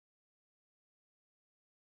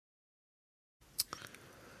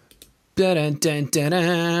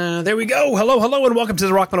Dun-dun-dun-dun-dun. There we go. Hello, and welcome to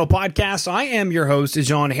the Rock Metal Podcast. I am your host,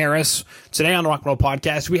 John Harris. Today on the Rock Metal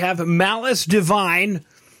Podcast, we have Malice Divine.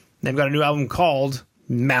 They've got a new album called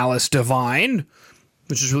Malice Divine,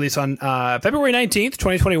 which was released on February 19th,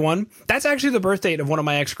 2021. That's actually the birth date of one of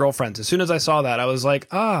my ex-girlfriends. As soon as I saw that, I was like,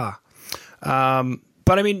 but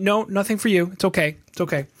I mean, no, nothing for you. It's okay.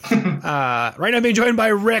 Right now I'm being joined by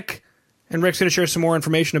Rick, and Rick's going to share some more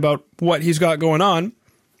information about what he's got going on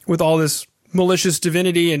with all this malicious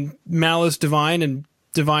divinity and malice divine and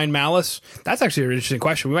divine malice. That's actually an interesting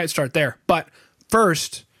question. We might start there. But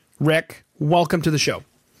first, Rick, welcome to the show.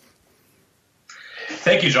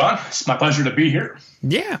 Thank you, John. It's my pleasure to be here.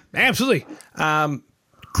 Yeah, absolutely.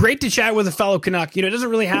 Great to chat with a fellow Canuck. You know, it doesn't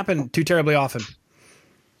really happen too terribly often.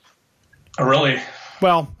 Oh, really?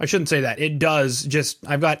 Well, I shouldn't say that. It does.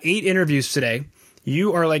 I've got 8 interviews today.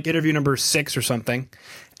 You are like interview number 6 or something.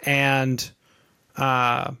 And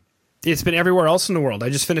it's been everywhere else in the world. I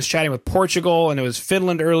just finished chatting with Portugal, and it was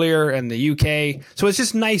Finland earlier, and the UK. So it's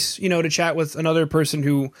just nice, you know, to chat with another person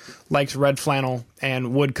who likes red flannel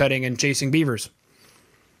and wood cutting and chasing beavers.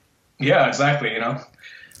 Yeah, exactly. You know,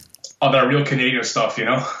 all that real Canadian stuff. You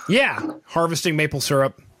know. Yeah, harvesting maple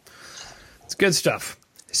syrup. It's good stuff.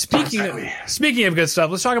 Speaking of good stuff,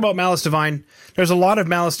 let's talk about Malice Divine. There's a lot of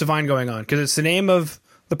Malice Divine going on because it's the name of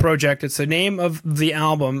the project, it's the name of the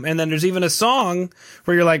album, and then there's even a song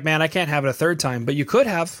where you're like, man, I can't have it a third time, but you could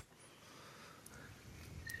have.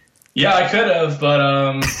 Yeah, I could have, but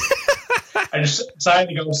I just decided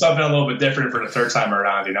to go with something a little bit different for the third time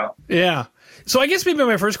around, you know? Yeah. So I guess maybe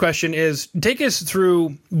my first question is, take us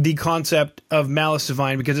through the concept of Malice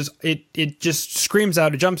Divine, because it just screams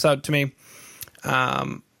out, it jumps out to me.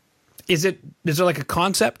 Is there like a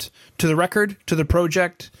concept to the record, to the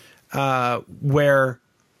project, where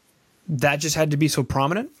that just had to be so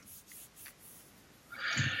prominent?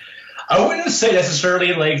 I wouldn't say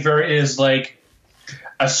necessarily like there is like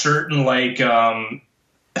a certain like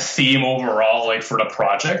theme overall like for the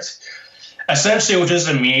project. Essentially, it was just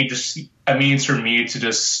a means for me to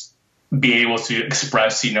just be able to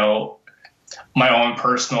express, you know, my own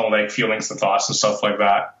personal like feelings and thoughts and stuff like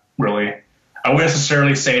that. Really, I wouldn't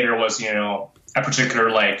necessarily say there was, you know, a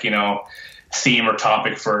particular like, you know, theme or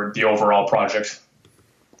topic for the overall project.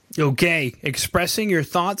 Okay, expressing your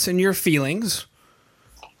thoughts and your feelings.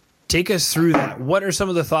 Take us through that. What are some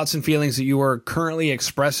of the thoughts and feelings that you are currently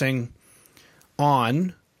expressing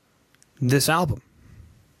on this album?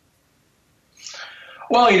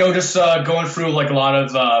 Well, you know, just going through like a lot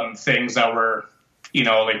of things that were, you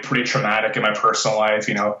know, like pretty traumatic in my personal life.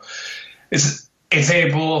 You know, it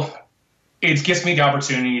gives me the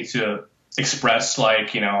opportunity to express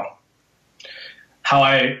like, you know, how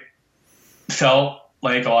I felt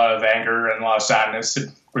like a lot of anger and a lot of sadness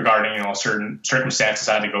regarding, you know, certain circumstances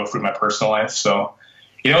I had to go through in my personal life. So,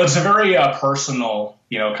 you know, it's a very personal,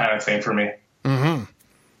 you know, kind of thing for me. Mm-hmm.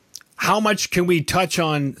 How much can we touch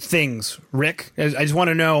on things, Rick? I just want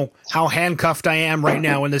to know how handcuffed I am right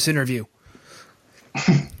now in this interview.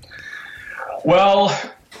 Well,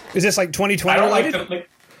 is this like 2020 related?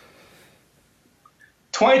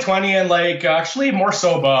 2020 and like actually more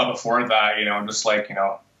so before that, you know, just like, you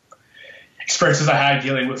know, experiences I had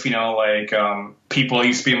dealing with, you know, like people who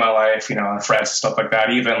used to be in my life, you know, and friends and stuff like that,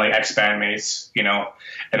 even like ex-bandmates, you know,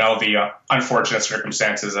 and all the unfortunate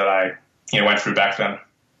circumstances that I, you know, went through back then.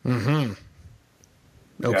 Mm-hmm.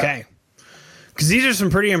 Okay. Because these are some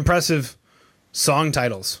pretty impressive song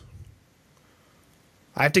titles.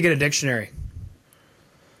 I have to get a dictionary.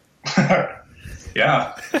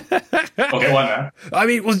 Yeah. Okay, one man. I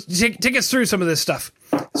mean, well, take us through some of this stuff.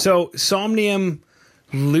 So, Somnium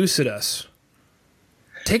Lucidus.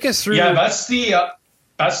 Take us through. Yeah, that's the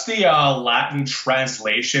Latin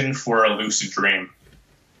translation for a lucid dream.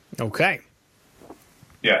 Okay.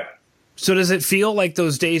 Yeah. So does it feel like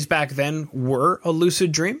those days back then were a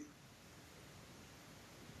lucid dream?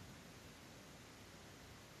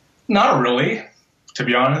 Not really, to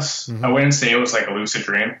be honest. Mm-hmm. I wouldn't say it was like a lucid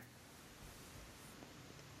dream.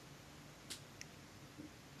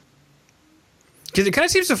 Because it kind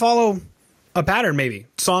of seems to follow a pattern, maybe.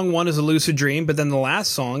 Song 1 is a lucid dream, but then the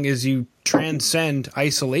last song is you transcend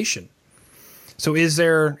isolation. So is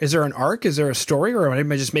there an arc? Is there a story? Or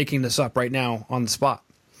am I just making this up right now on the spot?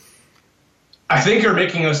 I think you're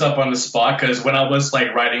making this up on the spot, because when I was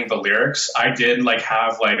like writing the lyrics, I didn't like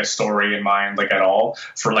have like a story in mind like at all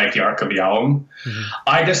for like the arc of the album. Mm-hmm.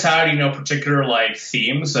 I just had, you know, particular like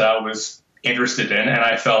themes that I was interested in, and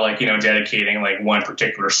I felt like, you know, dedicating like one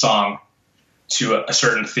particular song to a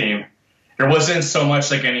certain theme. There wasn't so much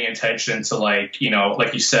like any intention to like, you know,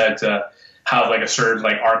 like you said, to have like a certain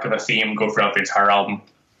like arc of a theme go throughout the entire album.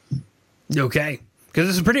 Okay. Because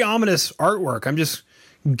it's a pretty ominous artwork. I'm just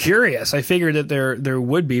curious. I figured that there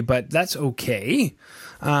would be, but that's okay.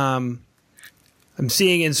 I'm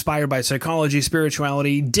seeing inspired by psychology,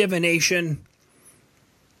 spirituality, divination.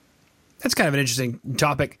 That's kind of an interesting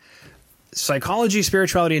topic. Psychology,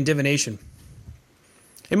 spirituality, and divination.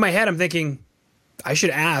 In my head, I'm thinking I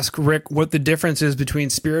should ask Rick what the difference is between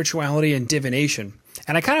spirituality and divination.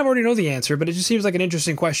 And I kind of already know the answer, but it just seems like an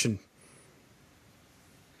interesting question.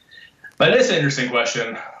 But it is an interesting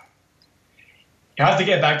question. You have to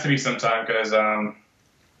get back to me sometime because I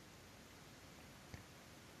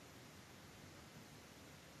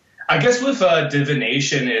guess with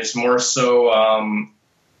divination is more so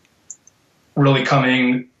really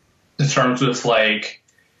coming to terms with like,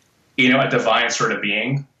 a divine sort of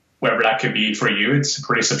being, whatever that could be for you. It's a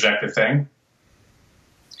pretty subjective thing.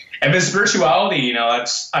 And with spirituality,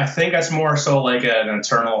 I think that's more so like an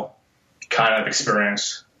internal kind of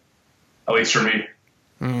experience, at least for me.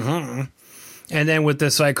 Mm-hmm. And then with the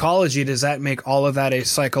psychology, does that make all of that a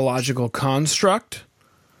psychological construct?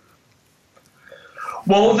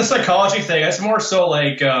 Well, with the psychology thing, it's more so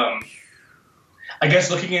like, I guess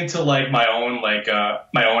looking into like my own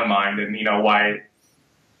mind and, why,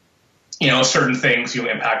 certain things,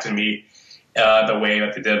 impacted me, the way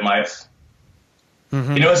that they did in life.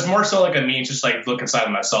 Mm-hmm. It's more so like a me just like look inside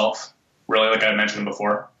of myself, really, like I mentioned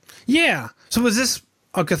before. Yeah. So was this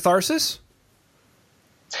a catharsis?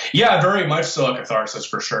 Yeah, very much so a catharsis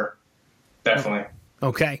for sure. Definitely.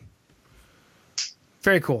 Okay.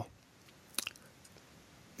 Very cool.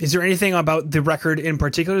 Is there anything about the record in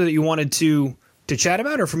particular that you wanted to chat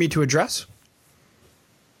about or for me to address?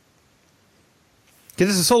 Because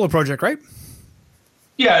this is a solo project, right?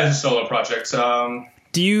 Yeah, it's a solo project.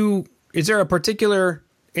 Is there a particular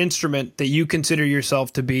instrument that you consider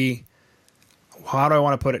yourself to be, how do I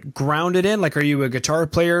want to put it, grounded in? Like, are you a guitar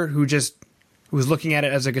player who was looking at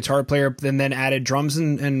it as a guitar player and then added drums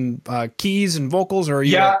and keys and vocals? Or are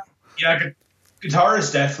you? Yeah, guitar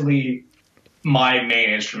is definitely my main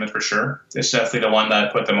instrument for sure. It's definitely the one that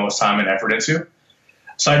I put the most time and effort into.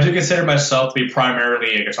 So I do consider myself to be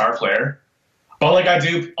primarily a guitar player. But like I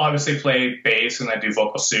do obviously play bass and I do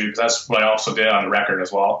vocals too, because that's what I also did on the record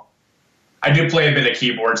as well. I do play a bit of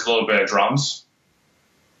keyboards, a little bit of drums.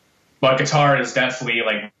 But guitar is definitely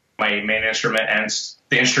like my main instrument and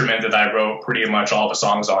the instrument that I wrote pretty much all the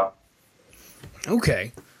songs on.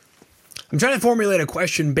 Okay. I'm trying to formulate a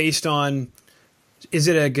question based on, is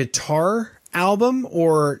it a guitar album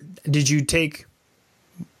or did you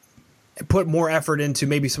put more effort into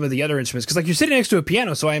maybe some of the other instruments? Because like you're sitting next to a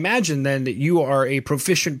piano, so I imagine then that you are a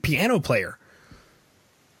proficient piano player.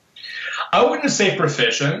 I wouldn't say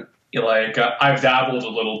proficient. Like I've dabbled a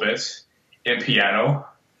little bit in piano.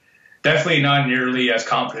 Definitely not nearly as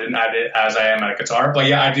competent at it as I am at a guitar. But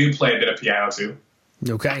yeah, I do play a bit of piano too.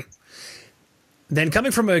 Okay. Then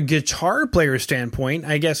coming from a guitar player standpoint,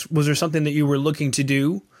 I guess, was there something that you were looking to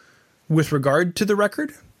do with regard to the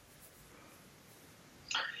record?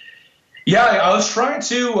 Yeah, I was trying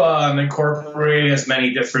to incorporate as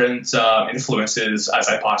many different influences as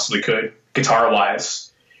I possibly could, guitar-wise.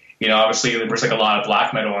 Obviously there's like a lot of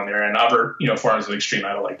black metal in there and other, forms of extreme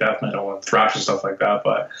metal like death metal and thrash and stuff like that.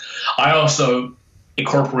 But I also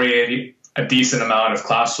incorporated a decent amount of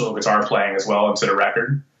classical guitar playing as well into the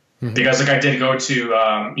record. Mm-hmm. Because like I did go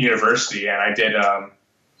to university and I did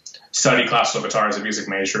study classical guitar as a music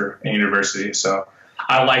major in university. So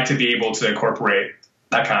I like to be able to incorporate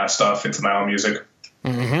that kind of stuff into my own music.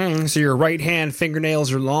 Mm-hmm. So your right hand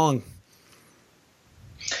fingernails are long.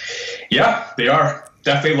 Yeah, they are.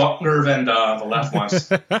 Definitely longer than the left ones.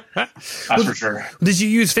 That's for sure. Did you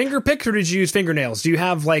use finger picks or did you use fingernails? Do you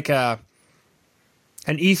have like an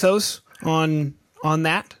ethos on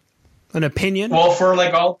that? An opinion? Well, for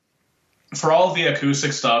all the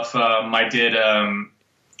acoustic stuff, I did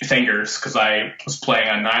fingers because I was playing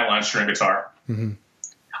a nylon string guitar. Mm-hmm.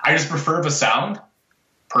 I just prefer the sound,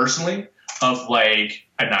 personally, of like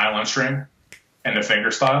a nylon string and the finger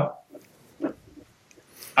style.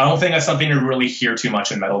 I don't think that's something you really hear too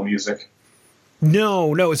much in metal music.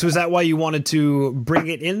 No. So is that why you wanted to bring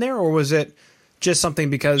it in there, or was it just something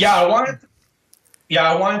because? I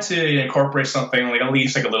wanted to incorporate something like at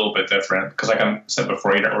least like a little bit different because, like I said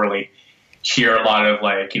before, you don't really hear a lot of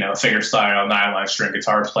like finger style nylon string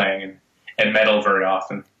guitar playing and metal very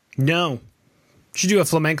often. No, you should do a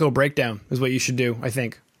flamenco breakdown. Is what you should do. I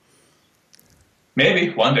think.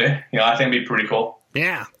 Maybe one day. I think it'd be pretty cool.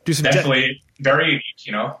 Yeah, do some definitely. Very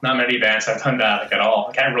unique, not many bands have done that at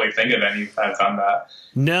all. I can't really think of any that have done that.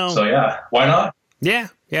 No. So yeah, why not? Yeah,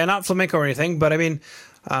 not flamenco or anything, but I mean,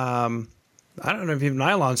 I don't know if you have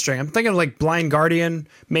nylon string. I'm thinking of like Blind Guardian,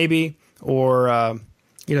 maybe, or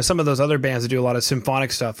some of those other bands that do a lot of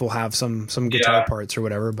symphonic stuff will have some guitar parts or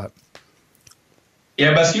whatever. But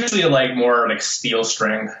yeah, but it's usually like more like steel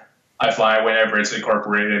string. I find whenever it's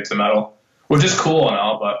incorporated into metal, which is cool and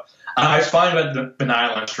all, but I find that the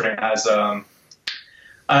nylon string has I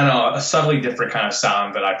don't know, a subtly different kind of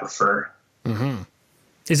sound that I prefer. Mm-hmm.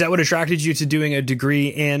 Is that what attracted you to doing a degree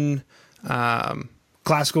in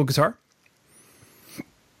classical guitar?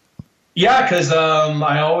 Yeah, because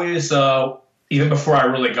I always, even before I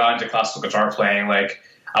really got into classical guitar playing, like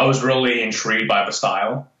I was really intrigued by the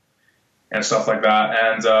style and stuff like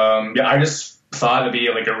that. And I just thought it'd be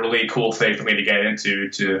like a really cool thing for me to get into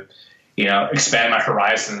to, expand my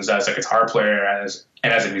horizons as a guitar player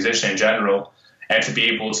and as a musician in general, and to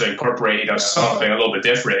be able to incorporate, something a little bit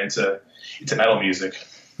different into metal music.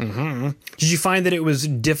 Mm-hmm. Did you find that it was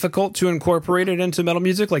difficult to incorporate it into metal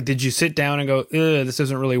music? Like, did you sit down and go, this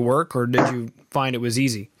doesn't really work, or did you find it was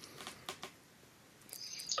easy?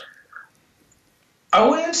 I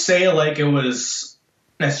wouldn't say like it was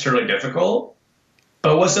necessarily difficult,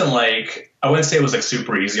 but it wasn't like, I wouldn't say it was like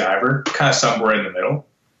super easy either, kind of somewhere in the middle.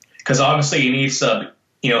 Because obviously you need to,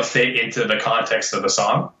 fit into the context of the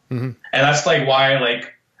song. Mm-hmm. And that's like why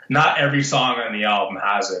like not every song on the album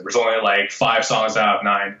has it. There's only like 5 songs out of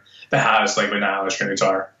 9 that has like the nylon string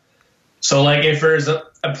guitar. So like if there's a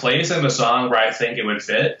place in the song where I think it would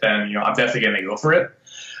fit, then I'm definitely going to go for it.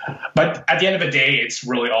 But at the end of the day, it's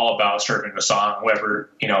really all about serving the song,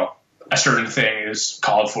 whether a certain thing is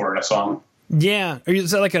called for in a song. Yeah,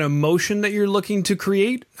 is that like an emotion that you're looking to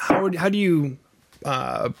create? How do you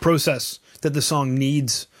process that the song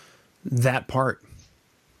needs that part?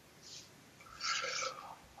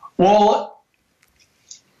 Well,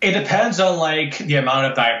 it depends on like the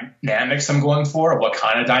amount of dynamics I'm going for, or what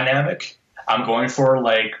kind of dynamic I'm going for,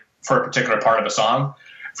 like for a particular part of the song.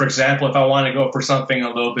 For example, if I want to go for something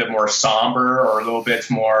a little bit more somber, or a little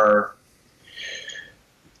bit more,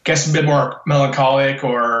 a bit more melancholic,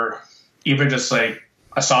 or even just like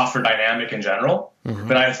a softer dynamic in general,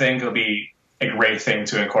 then I think it'll be a great thing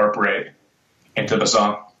to incorporate into the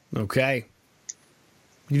song. Okay.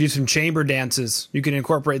 You do some chamber dances. You can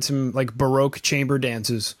incorporate some like Baroque chamber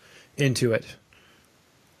dances into it.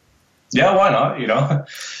 Yeah, why not?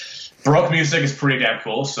 Baroque music is pretty damn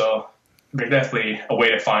cool, so there's definitely a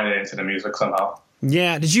way to find it into the music somehow.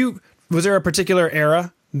 Yeah. Was there a particular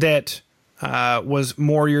era that was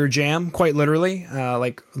more your jam, quite literally,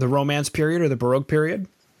 like the Romance period or the Baroque period?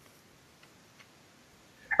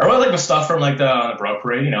 I really like the stuff from like the Baroque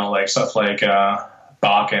period, like stuff like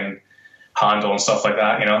Bach and Handel and stuff like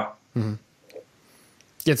that, Mm-hmm.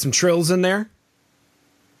 Get some trills in there?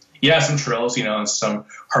 Yeah, some trills, and some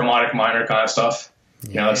harmonic minor kind of stuff.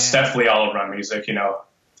 Yeah. It's definitely all around music,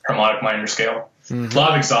 harmonic minor scale. Mm-hmm. A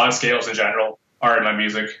lot of exotic scales in general are in my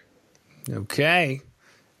music. Okay.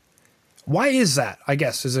 Why is that, I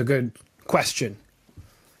guess, is a good question.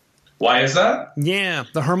 Why is that? Yeah,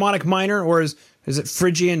 the harmonic minor, or is it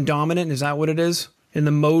Phrygian dominant? Is that what it is in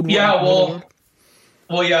the mode? Yeah,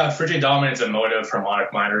 Phrygian dominant is a mode of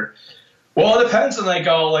harmonic minor. Well, it depends on like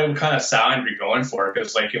what kind of sound you're going for,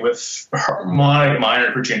 because like with harmonic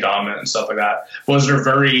minor, Phrygian dominant, and stuff like that, those are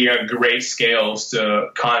very great scales to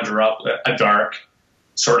conjure up a dark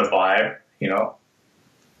sort of vibe,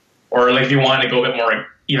 Or like if you want to go a bit more,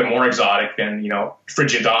 even more exotic, then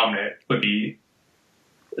Phrygian dominant would be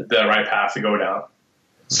the right path to go down.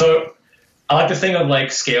 So I like to think of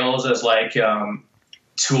like scales as like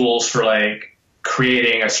tools for like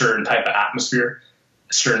creating a certain type of atmosphere,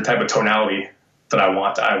 a certain type of tonality that I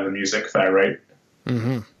want out of the music that I write.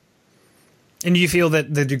 Mm-hmm. And do you feel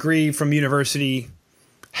that the degree from university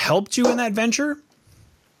helped you in that venture?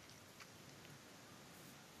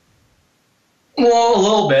 Well, a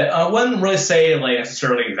little bit. I wouldn't really say like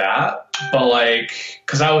necessarily that, but like,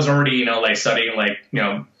 because I was already like studying like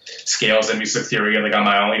scales and music theory like on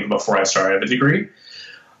my own even before I started the degree.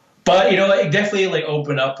 But it definitely like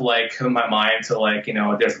opened up like my mind to like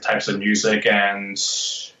different types of music and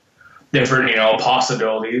different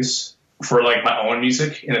possibilities for like my own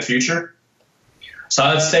music in the future. So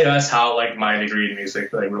I'd say that's how like my degree in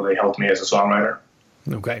music like really helped me as a songwriter.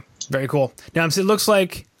 Okay, very cool. Now it looks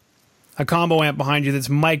like a combo amp behind you that's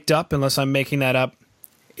mic'd up, unless I'm making that up.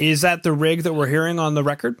 Is that the rig that we're hearing on the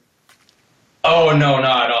record? Oh, no,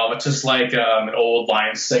 not at all. It's just like an old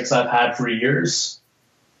Line 6 I've had for years.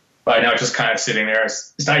 But now it's just kind of sitting there.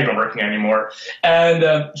 It's not even working anymore. And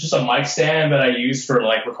just a mic stand that I use for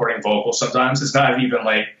like recording vocals sometimes. It's not even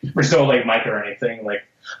like, there's no like mic or anything like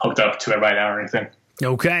hooked up to it right now or anything.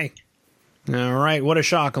 Okay. All right. What a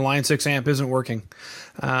shock. A Line 6 amp isn't working.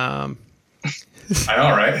 I know,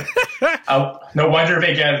 right? No wonder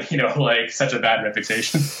they get, like such a bad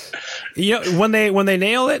reputation. When they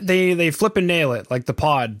nail it, they flip and nail it. Like the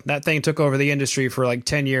pod, that thing took over the industry for like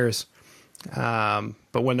 10 years. But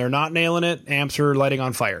when they're not nailing it, amps are lighting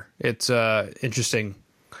on fire. It's interesting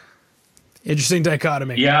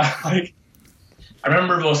dichotomy. Yeah, like I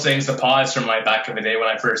remember those things, the pods from like back in the day when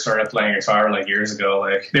I first started playing guitar like years ago.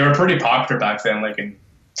 Like they were pretty popular back then, like in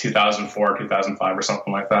 2004, 2005 or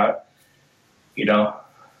something like that.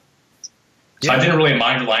 So I didn't really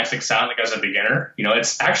mind the Langston sound like as a beginner.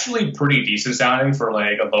 It's actually pretty decent sounding for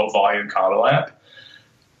like a low volume combo amp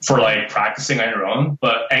for like practicing on your own.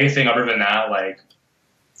 But anything other than that, like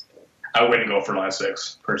I wouldn't go for Line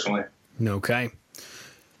 6 personally. Okay.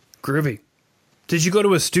 Groovy. Did you go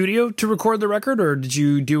to a studio to record the record, or did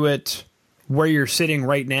you do it where you're sitting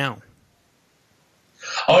right now?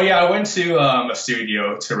 Oh yeah, I went to a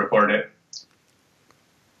studio to record it.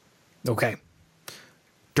 Okay.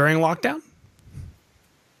 During lockdown?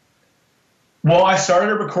 Well, I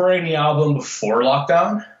started recording the album before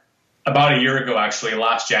lockdown, about a year ago, actually,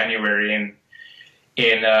 last January in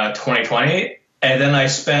 2020. And then I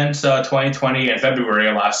spent 2020 and February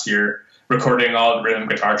of last year recording all the rhythm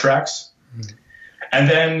guitar tracks. Mm-hmm. And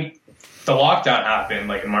then the lockdown happened,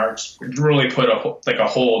 like in March. It really put a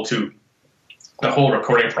hold to the whole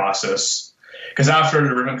recording process. Because after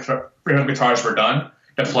the rhythm guitars were done,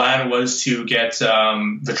 the plan was to get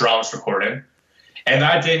the drums recorded. And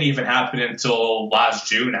that didn't even happen until last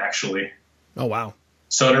June, actually. Oh, wow.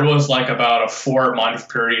 So there was like about a 4-month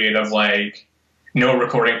period of like no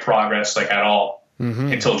recording progress, like at all,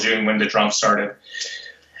 until June when the drums started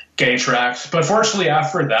getting tracked. But fortunately,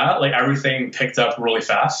 after that, like everything picked up really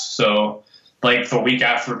fast. So like the week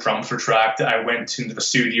after drums were tracked, I went into the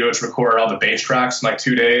studio to record all the bass tracks in like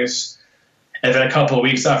 2 days. And then a couple of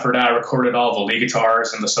weeks after that, I recorded all the lead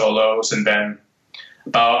guitars and the solos. And then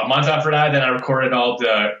about a month after that, then I recorded all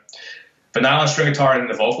the nylon string guitar and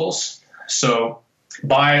the vocals. So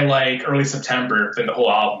by like early September, then the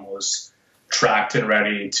whole album was tracked and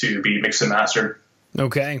ready to be mixed and mastered.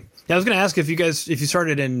 Okay. Yeah, I was going to ask if you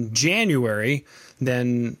started in January,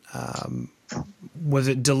 then was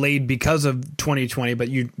it delayed because of 2020? But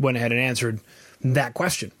you went ahead and answered that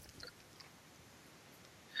question.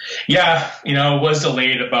 Yeah, it was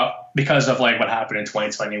delayed because of like what happened in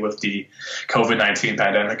 2020 with the COVID-19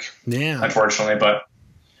 pandemic. Yeah, unfortunately, but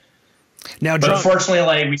fortunately,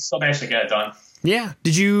 like we still managed to get it done. Yeah.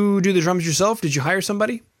 Did you do the drums yourself? Did you hire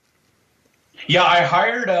somebody? Yeah, I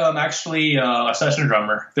hired actually a session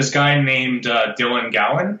drummer. This guy named Dylan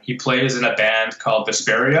Gowan. He plays in a band called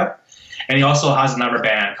Vesperia, and he also has another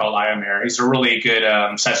band called I Am Air. He's a really good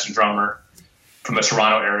session drummer from the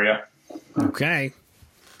Toronto area. Okay.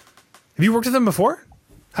 Have you worked with him before?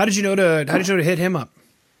 How did you know to hit him up?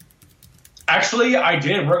 Actually, I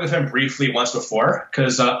did work with him briefly once before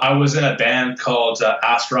because I was in a band called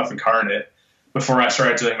Astaroth Incarnate before I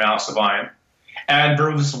started doing Malice Divine. And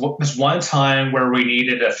there was this one time where we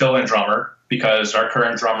needed a fill-in drummer because our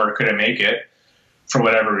current drummer couldn't make it for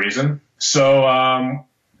whatever reason. So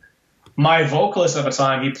my vocalist at the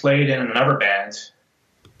time, he played in another band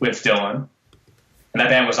with Dylan. And that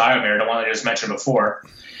band was I Am Air, the one I just mentioned before.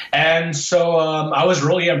 And so I was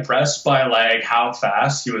really impressed by like how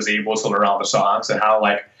fast he was able to learn all the songs and how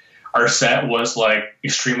like our set was like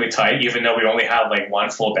extremely tight, even though we only had like one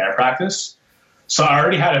full band practice. So I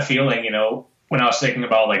already had a feeling, when I was thinking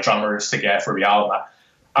about like drummers to get for the album,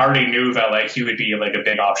 I already knew that like he would be like a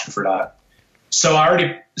big option for that. So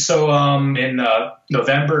in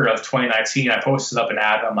November of 2019, I posted up an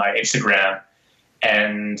ad on my Instagram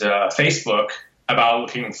and Facebook about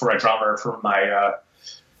looking for a drummer for my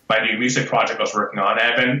new music project I was working on.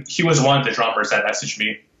 And he was one of the drummers that messaged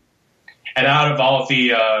me. And out of all of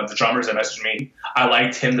the drummers that messaged me, I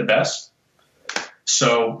liked him the best.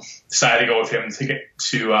 So decided to go with him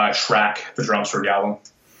to track the drums for the album.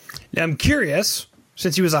 Now I'm curious,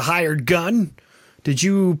 since he was a hired gun, did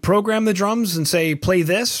you program the drums and say, play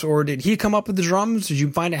this? Or did he come up with the drums? Did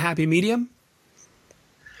you find a happy medium?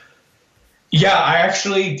 Yeah, I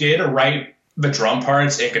actually did write the drum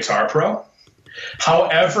parts in Guitar Pro.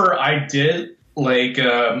 However, I did leave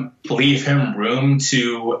him room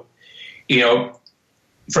to,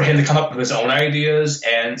 for him to come up with his own ideas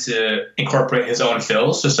and to incorporate his own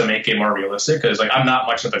fills just to make it more realistic. Because I'm not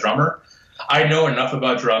much of a drummer. I know enough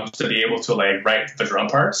about drums to be able to write the drum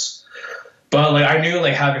parts. But I knew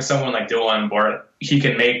having someone like Dylan on board, he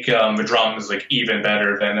could make the drums even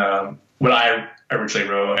better than what I originally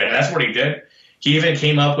wrote, and that's what he did. He even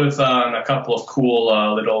came up with a couple of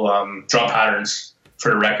cool little drum patterns for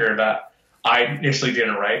the record that I initially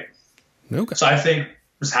didn't write. Okay. So I think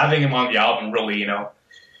just having him on the album really, you know,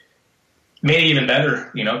 made it even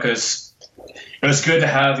better, you know, because it was good to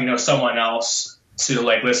have, you know, someone else to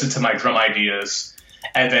like listen to my drum ideas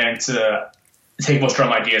and then to take those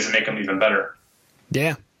drum ideas and make them even better.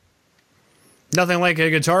 Yeah. Nothing like a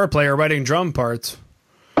guitar player writing drum parts.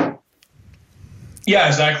 Yeah,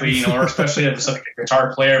 exactly. You know, or especially if it's like a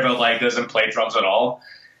guitar player but like doesn't play drums at all,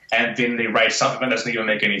 and then they write something that doesn't even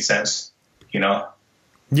make any sense. You know?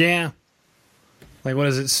 Yeah. Like, what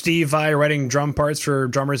is it? Steve Vai writing drum parts for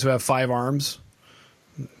drummers who have 5 arms.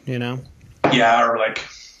 You know? Yeah, or like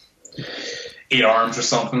 8 arms or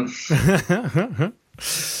something.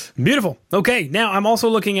 Beautiful. Okay, now I'm also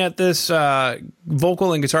looking at this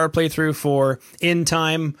vocal and guitar playthrough for In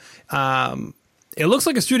Time. It looks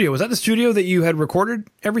like a studio. Was that the studio that you had recorded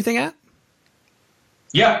everything at?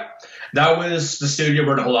 Yeah, that was the studio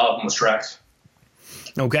where the whole album was tracked.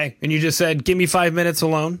 Okay, and you just said, give me 5 minutes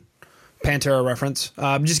alone. Pantera reference.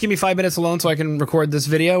 Just give me 5 minutes alone so I can record this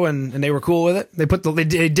video, and they were cool with it?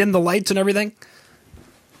 They dimmed the lights and everything?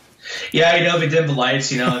 Yeah, you know, they dimmed the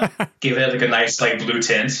lights, you know, gave it like a nice like blue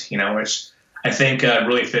tint, you know, which I think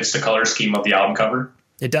really fits the color scheme of the album cover.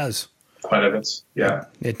 It does. Quite a bit, yeah.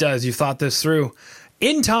 It does. You thought this through.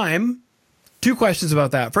 In Time, 2 questions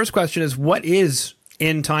about that. First question is, what is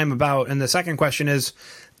In Time about? And the second question is,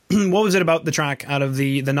 what was it about the track out of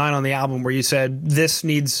the 9 on the album where you said this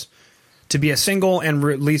needs to be a single and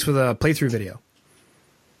released with a playthrough video?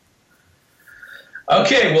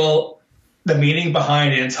 Okay, well, the meaning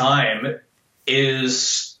behind In Time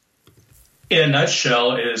is, in a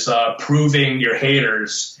nutshell, is proving your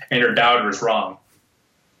haters and your doubters wrong.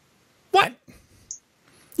 What?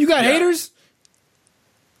 You got haters?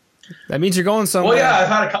 That means you're going somewhere. Well, yeah,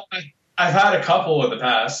 I've had a couple in the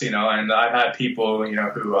past, you know, and I've had people, you know,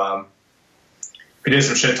 who did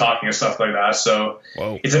some shit talking and stuff like that. So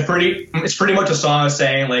Whoa. it's pretty much a song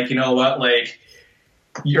saying, like, you know what, like,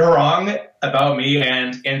 you're wrong about me,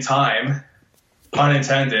 and in time, pun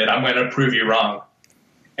intended, I'm going to prove you wrong,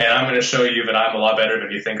 and I'm going to show you that I'm a lot better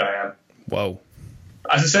than you think I am. Whoa.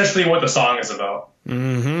 That's essentially what the song is about.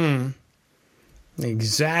 Mm-hmm.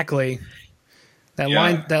 Exactly. That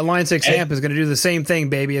line 6 amp is going to do the same thing,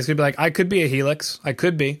 baby. It's going to be like, I could be a Helix. I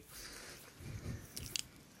could be.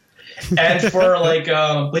 And for like,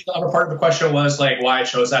 the other part of the question was like why I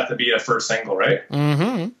chose that to be the first single, right?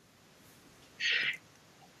 Mm-hmm.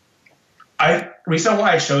 Reason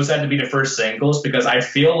why I chose that to be the first single is because I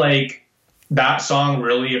feel like that song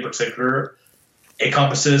really in particular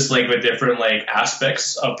encompasses like the different like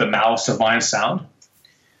aspects of the Malice Divine sound.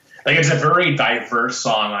 Like, it's a very diverse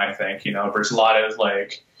song, I think, you know, there's a lot of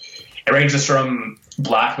like, it ranges from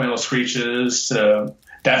black metal screeches to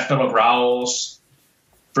death metal growls.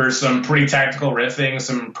 There's some pretty technical riffing,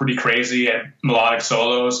 some pretty crazy and melodic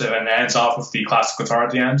solos, and then ends off with the classic guitar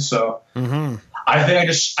at the end. So I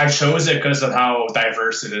think I chose it because of how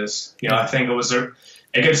diverse it is. You know, I think it was a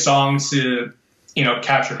good song to, you know,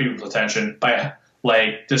 capture people's attention by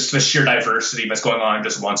like just the sheer diversity that's going on in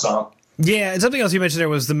just one song. Yeah, and something else you mentioned there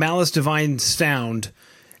was the Malice Divine sound.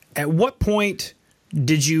 At what point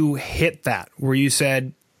did you hit that, where you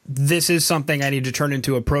said, this is something I need to turn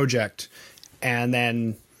into a project, and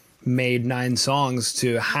then made 9 songs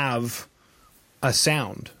to have a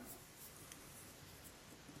sound?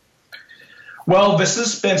 Well, this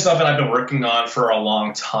has been something I've been working on for a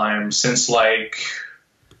long time, since like,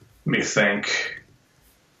 let me think.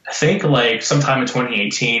 I think like sometime in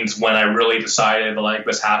 2018 is when I really decided like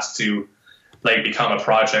this has to like become a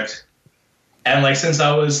project. And like, since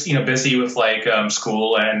I was, you know, busy with like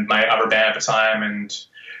school and my other band at the time and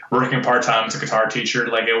working part-time as a guitar teacher,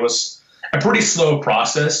 like it was a pretty slow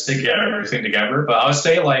process to get everything together. But I would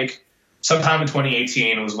say like sometime in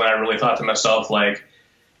 2018 was when I really thought to myself, like,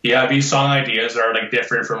 yeah, these song ideas are like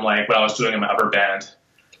different from like what I was doing in my other band.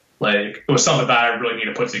 Like, it was something that I really need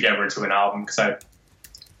to put together into an album, because I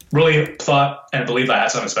really thought and believed I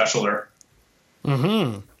had something special there.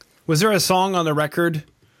 Mm-hmm. Was there a song on the record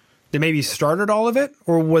that maybe started all of it,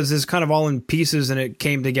 or was this kind of all in pieces and it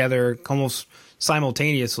came together almost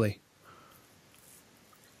simultaneously?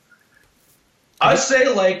 I'd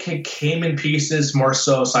say like it came in pieces more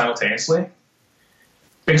so simultaneously,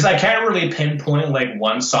 because I can't really pinpoint like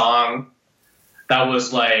one song that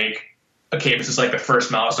was like, okay, this is like the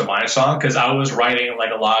first Malice Divine song, because I was writing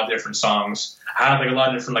like a lot of different songs. I had like a lot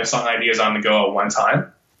of different like song ideas on the go at one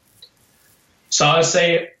time. So I would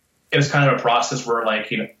say it was kind of a process where like,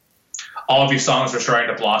 you know, all of these songs were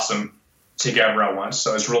starting to blossom together at once.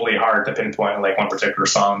 So it's really hard to pinpoint like one particular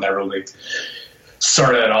song that really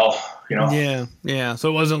started it all, you know? Yeah, yeah. So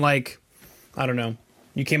it wasn't like, I don't know,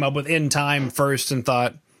 you came up with In Time first and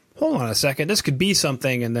thought, hold on a second, this could be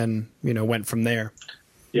something, and then, went from there.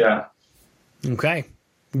 Yeah. Okay.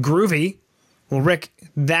 Groovy. Well, Rick,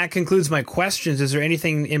 that concludes my questions. Is there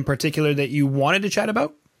anything in particular that you wanted to chat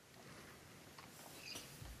about?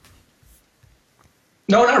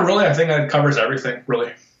 No, not really. I think that covers everything,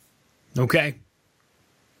 really. Okay.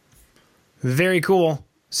 Very cool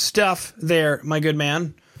stuff there, my good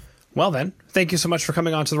man. Well then, thank you so much for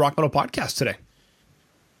coming on to the Rock Metal Podcast today.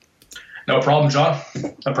 No problem, John.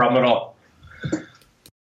 No problem at all.